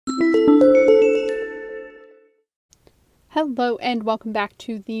Hello and welcome back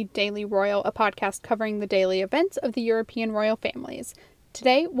to the Daily Royal, a podcast covering the daily events of the European royal families.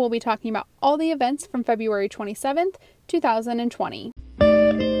 Today we'll be talking about all the events from February 27th, 2020.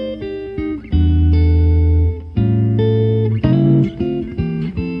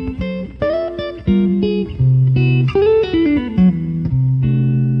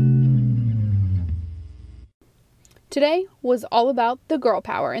 Today was all about the girl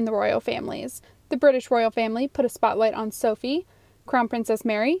power in the royal families. The British royal family put a spotlight on Sophie, Crown Princess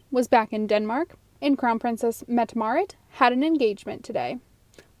Mary was back in Denmark, and Crown Princess Mette-Marit had an engagement today.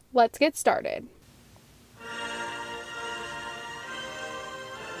 Let's get started.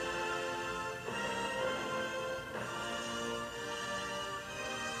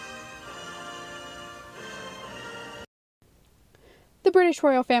 The British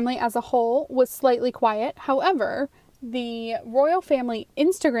royal family as a whole was slightly quiet. However, the royal family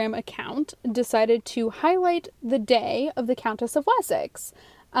Instagram account decided to highlight the day of the Countess of Wessex.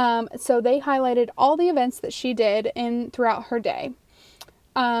 So they highlighted all the events that she did throughout her day.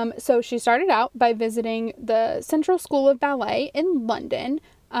 So she started out by visiting the Central School of Ballet in London.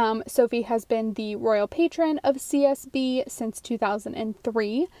 Sophie has been the royal patron of CSB since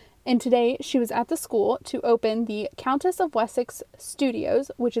 2003. And today she was at the school to open the Countess of Wessex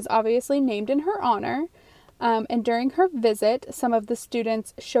Studios, which is obviously named in her honor. And during her visit, some of the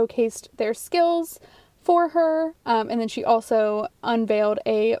students showcased their skills for her. And then she also unveiled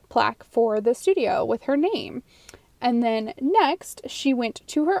a plaque for the studio with her name. And then next, she went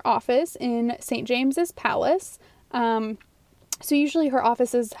to her office in St. James's Palace. So usually her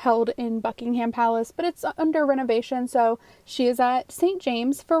office is held in Buckingham Palace, but it's under renovation. So she is at St.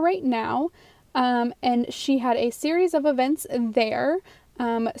 James for right now. And she had a series of events there,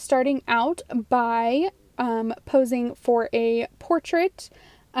 starting out by posing for a portrait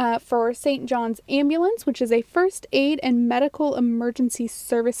for St. John's Ambulance, which is a first aid and medical emergency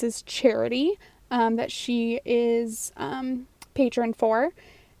services charity that she is patron for.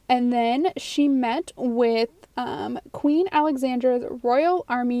 And then she met with Queen Alexandra's Royal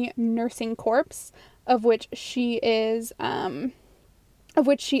Army Nursing Corps, of which she is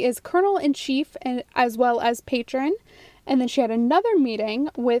Colonel-in-Chief and as well as patron. And then she had another meeting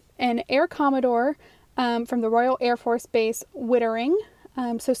with an Air Commodore from the Royal Air Force Base, Wittering.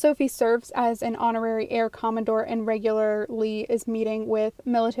 So Sophie serves as an honorary Air Commodore and regularly is meeting with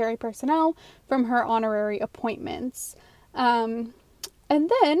military personnel from her honorary appointments. And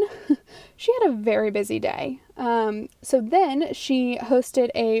then she had a very busy day. So then she hosted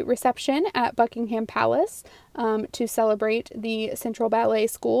a reception at Buckingham Palace to celebrate the Central Ballet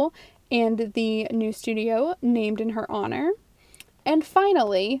School and the new studio named in her honor. And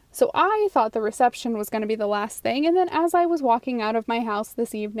finally, so I thought the reception was going to be the last thing. And then as I was walking out of my house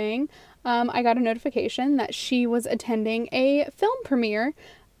this evening, I got a notification that she was attending a film premiere.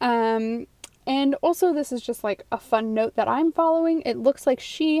 And also this is just like a fun note that I'm following. It looks like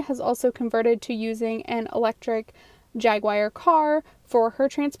she has also converted to using an electric Jaguar car for her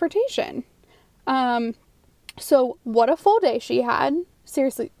transportation. So what a full day she had.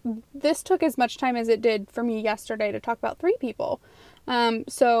 Seriously, this took as much time as it did for me yesterday to talk about 3 people.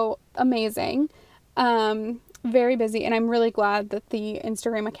 So amazing. Very busy, and I'm really glad that the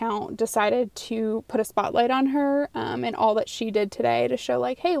Instagram account decided to put a spotlight on her and all that she did today to show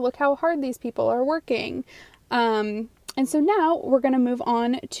like, hey, look how hard these people are working. And so now we're going to move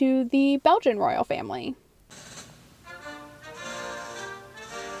on to the Belgian royal family.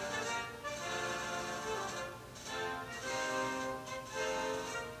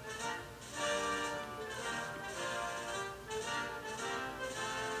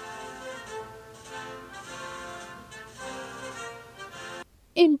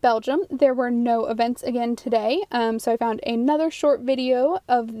 In Belgium, there were no events again today, so I found another short video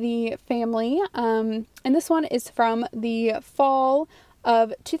of the family, and this one is from the fall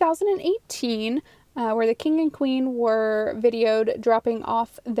of 2018, where the King and Queen were videoed dropping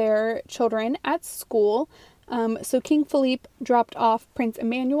off their children at school. So King Philippe dropped off Prince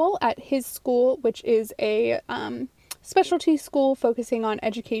Emmanuel at his school, which is a specialty school focusing on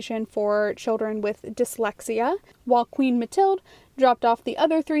education for children with dyslexia, while Queen Mathilde dropped off the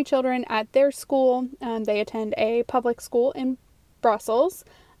other 3 children at their school. They attend a public school in Brussels,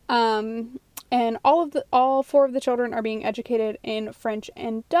 and all 4 of the children are being educated in French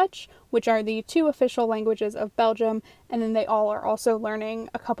and Dutch, which are the 2 official languages of Belgium, and then they all are also learning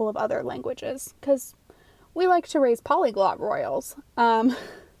a couple of other languages, because we like to raise polyglot royals.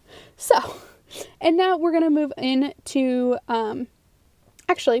 And now we're going to move into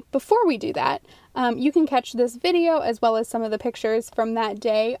Actually, before we do that, you can catch this video as well as some of the pictures from that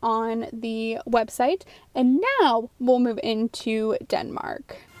day on the website. And now we'll move into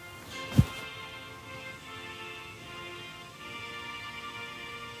Denmark.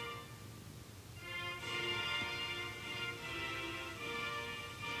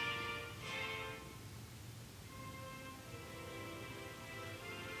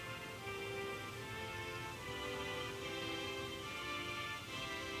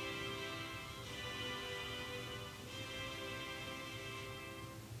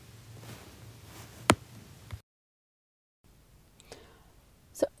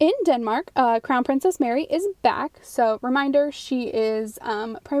 So in Denmark, Crown Princess Mary is back. So reminder, she is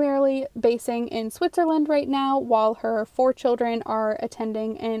primarily basing in Switzerland right now, while her 4 children are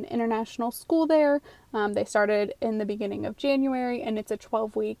attending an international school there. They started in the beginning of January, and it's a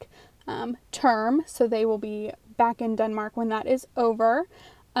 12-week term, so they will be back in Denmark when that is over.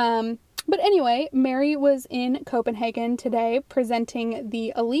 But anyway, Mary was in Copenhagen today presenting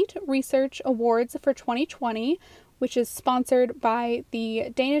the Elite Research Awards for 2020, which is sponsored by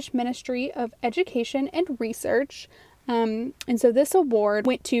the Danish Ministry of Education and Research. And so this award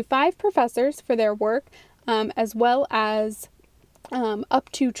went to 5 professors for their work, as well as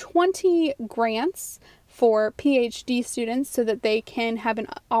up to 20 grants for PhD students so that they can have an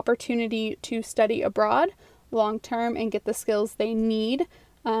opportunity to study abroad long term and get the skills they need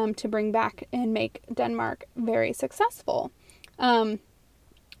to bring back and make Denmark very successful.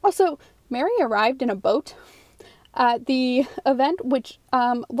 Also, Mary arrived in a boat at the event, which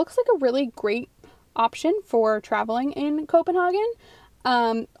looks like a really great option for traveling in Copenhagen,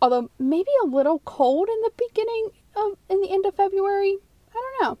 although maybe a little cold in the end of February.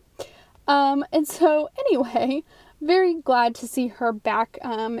 I don't know. And so anyway, very glad to see her back.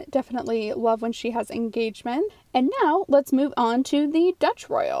 Definitely love when she has engagement. And now let's move on to the Dutch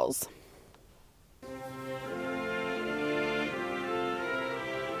royals.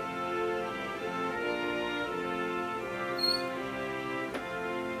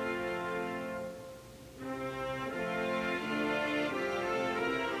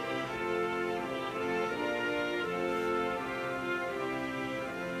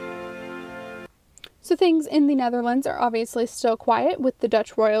 So things in the Netherlands are obviously still quiet, with the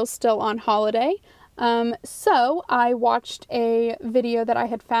Dutch royals still on holiday. So I watched a video that I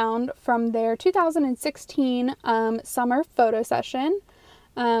had found from their 2016 summer photo session.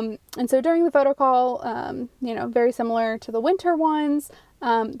 And so during the photo call, very similar to the winter ones,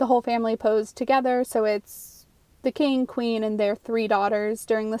 the whole family posed together. So it's the king, queen, and their 3 daughters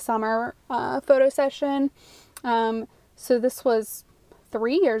during the summer photo session. So this was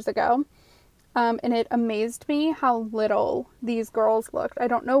 3 years ago. And it amazed me how little these girls looked. I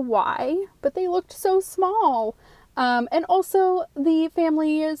don't know why, but they looked so small. And also the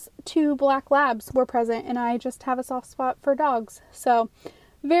family's 2 black labs were present, and I just have a soft spot for dogs. So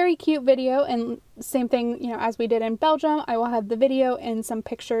very cute video, and same thing, as we did in Belgium, I will have the video and some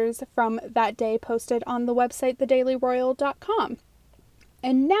pictures from that day posted on the website, thedailyroyal.com.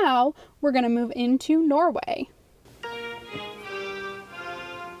 And now we're going to move into Norway.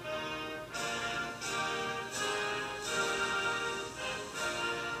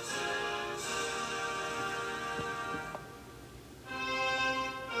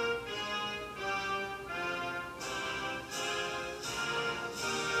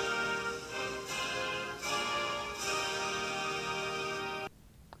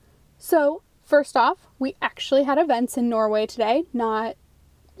 So, first off, we actually had events in Norway today. Not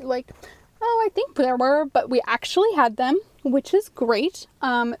like, I think there were, but we actually had them, which is great.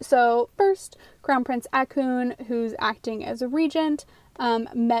 So first, Crown Prince Haakon, who's acting as a regent,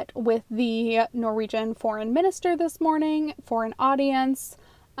 met with the Norwegian foreign minister this morning for an audience.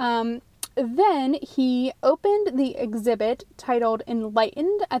 Then he opened the exhibit titled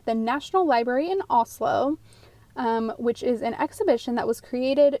Enlightened at the National Library in Oslo, which is an exhibition that was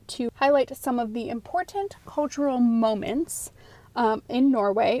created to highlight some of the important cultural moments in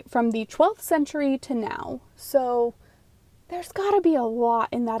Norway from the 12th century to now. So there's got to be a lot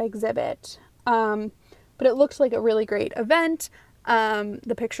in that exhibit. But it looked like a really great event.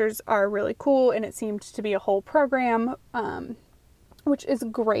 The pictures are really cool, and it seemed to be a whole program, which is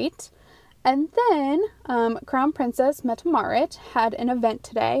great. And then Crown Princess Mette-Marit had an event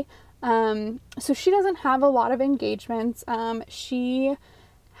today. So she doesn't have a lot of engagements. She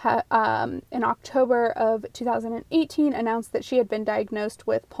in October of 2018 announced that she had been diagnosed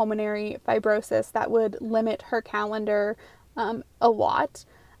with pulmonary fibrosis that would limit her calendar a lot.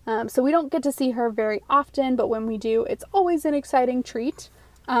 So we don't get to see her very often, but when we do, it's always an exciting treat.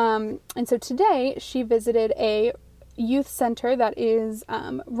 And so today she visited a youth center that is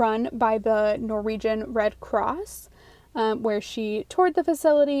run by the Norwegian Red Cross, where she toured the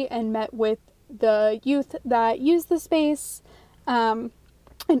facility and met with the youth that use the space, and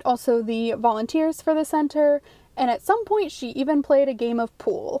also the volunteers for the center. And at some point she even played a game of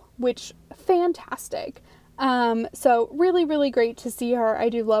pool, which fantastic. So really, really great to see her. I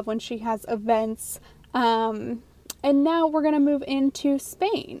do love when she has events. And now we're going to move into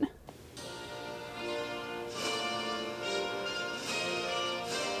Spain.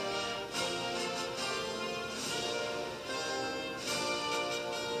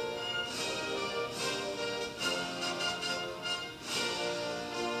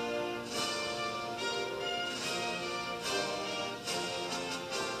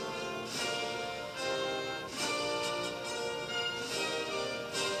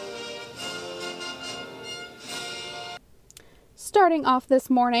 Starting off this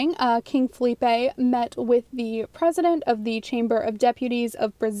morning, King Felipe met with the president of the Chamber of Deputies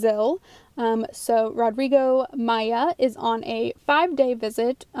of Brazil. So Rodrigo Maia is on a 5-day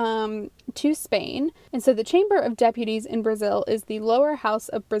visit to Spain. And so the Chamber of Deputies in Brazil is the lower house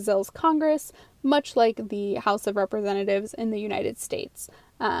of Brazil's Congress, much like the House of Representatives in the United States.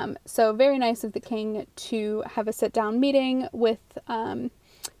 So very nice of the king to have a sit-down meeting with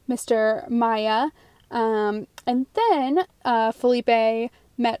Mr. Maia. And then Felipe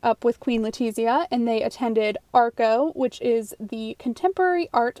met up with Queen Letizia and they attended Arco, which is the contemporary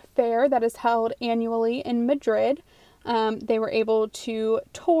art fair that is held annually in Madrid. They were able to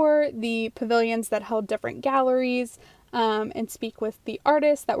tour the pavilions that held different galleries and speak with the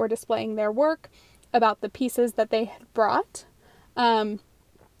artists that were displaying their work about the pieces that they had brought.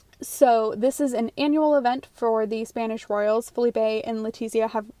 So this is an annual event for the Spanish royals. Felipe and Letizia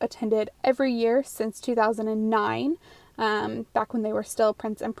have attended every year since 2009, back when they were still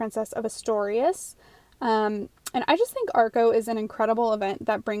Prince and Princess of Asturias. And I just think Arco is an incredible event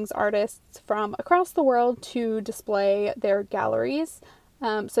that brings artists from across the world to display their galleries.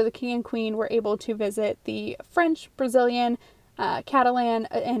 So the king and queen were able to visit the French, Brazilian, Catalan,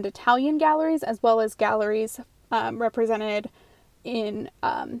 and Italian galleries, as well as galleries represented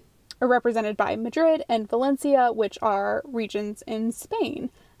by Madrid and Valencia, which are regions in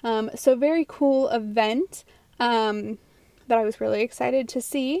Spain. So very cool event that I was really excited to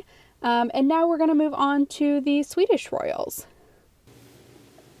see. And now we're going to move on to the Swedish royals.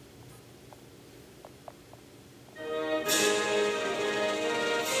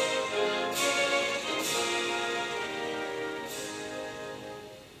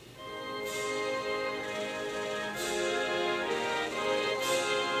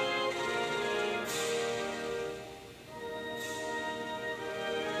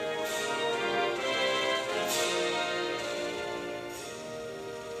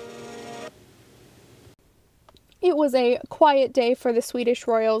 It was a quiet day for the Swedish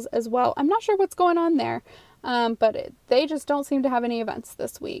royals as well. I'm not sure what's going on there, but they just don't seem to have any events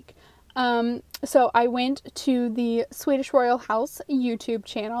this week. So I went to the Swedish Royal House YouTube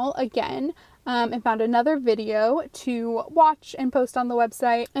channel again and found another video to watch and post on the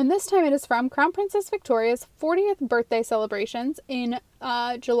website. And this time it is from Crown Princess Victoria's 40th birthday celebrations in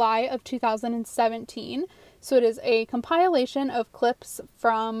July of 2017. So it is a compilation of clips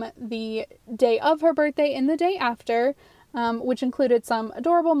from the day of her birthday and the day after, which included some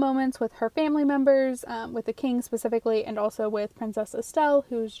adorable moments with her family members, with the king specifically, and also with Princess Estelle,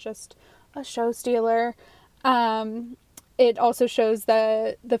 who's just a show stealer. It also shows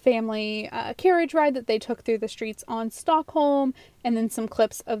the family carriage ride that they took through the streets on Stockholm, and then some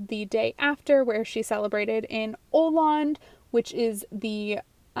clips of the day after where she celebrated in Åland, which is the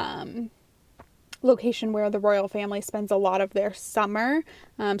location where the royal family spends a lot of their summer.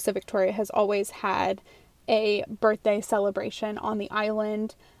 So Victoria has always had a birthday celebration on the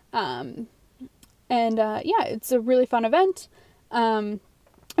island. Yeah, it's a really fun event. And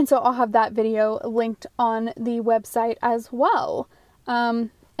so I'll have that video linked on the website as well.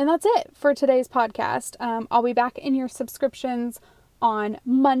 And that's it for today's podcast. I'll be back in your subscriptions on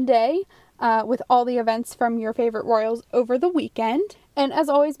Monday with all the events from your favorite royals over the weekend. And as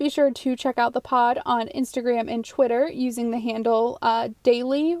always, be sure to check out the pod on Instagram and Twitter using the handle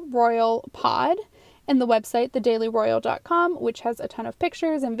Daily Royal Pod, and the website thedailyroyal.com, which has a ton of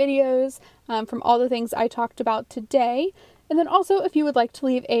pictures and videos from all the things I talked about today. And then also, if you would like to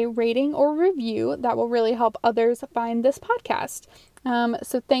leave a rating or review, that will really help others find this podcast.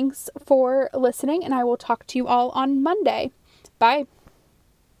 So thanks for listening, and I will talk to you all on Monday. Bye.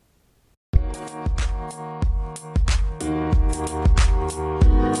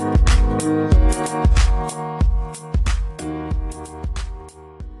 Thank you.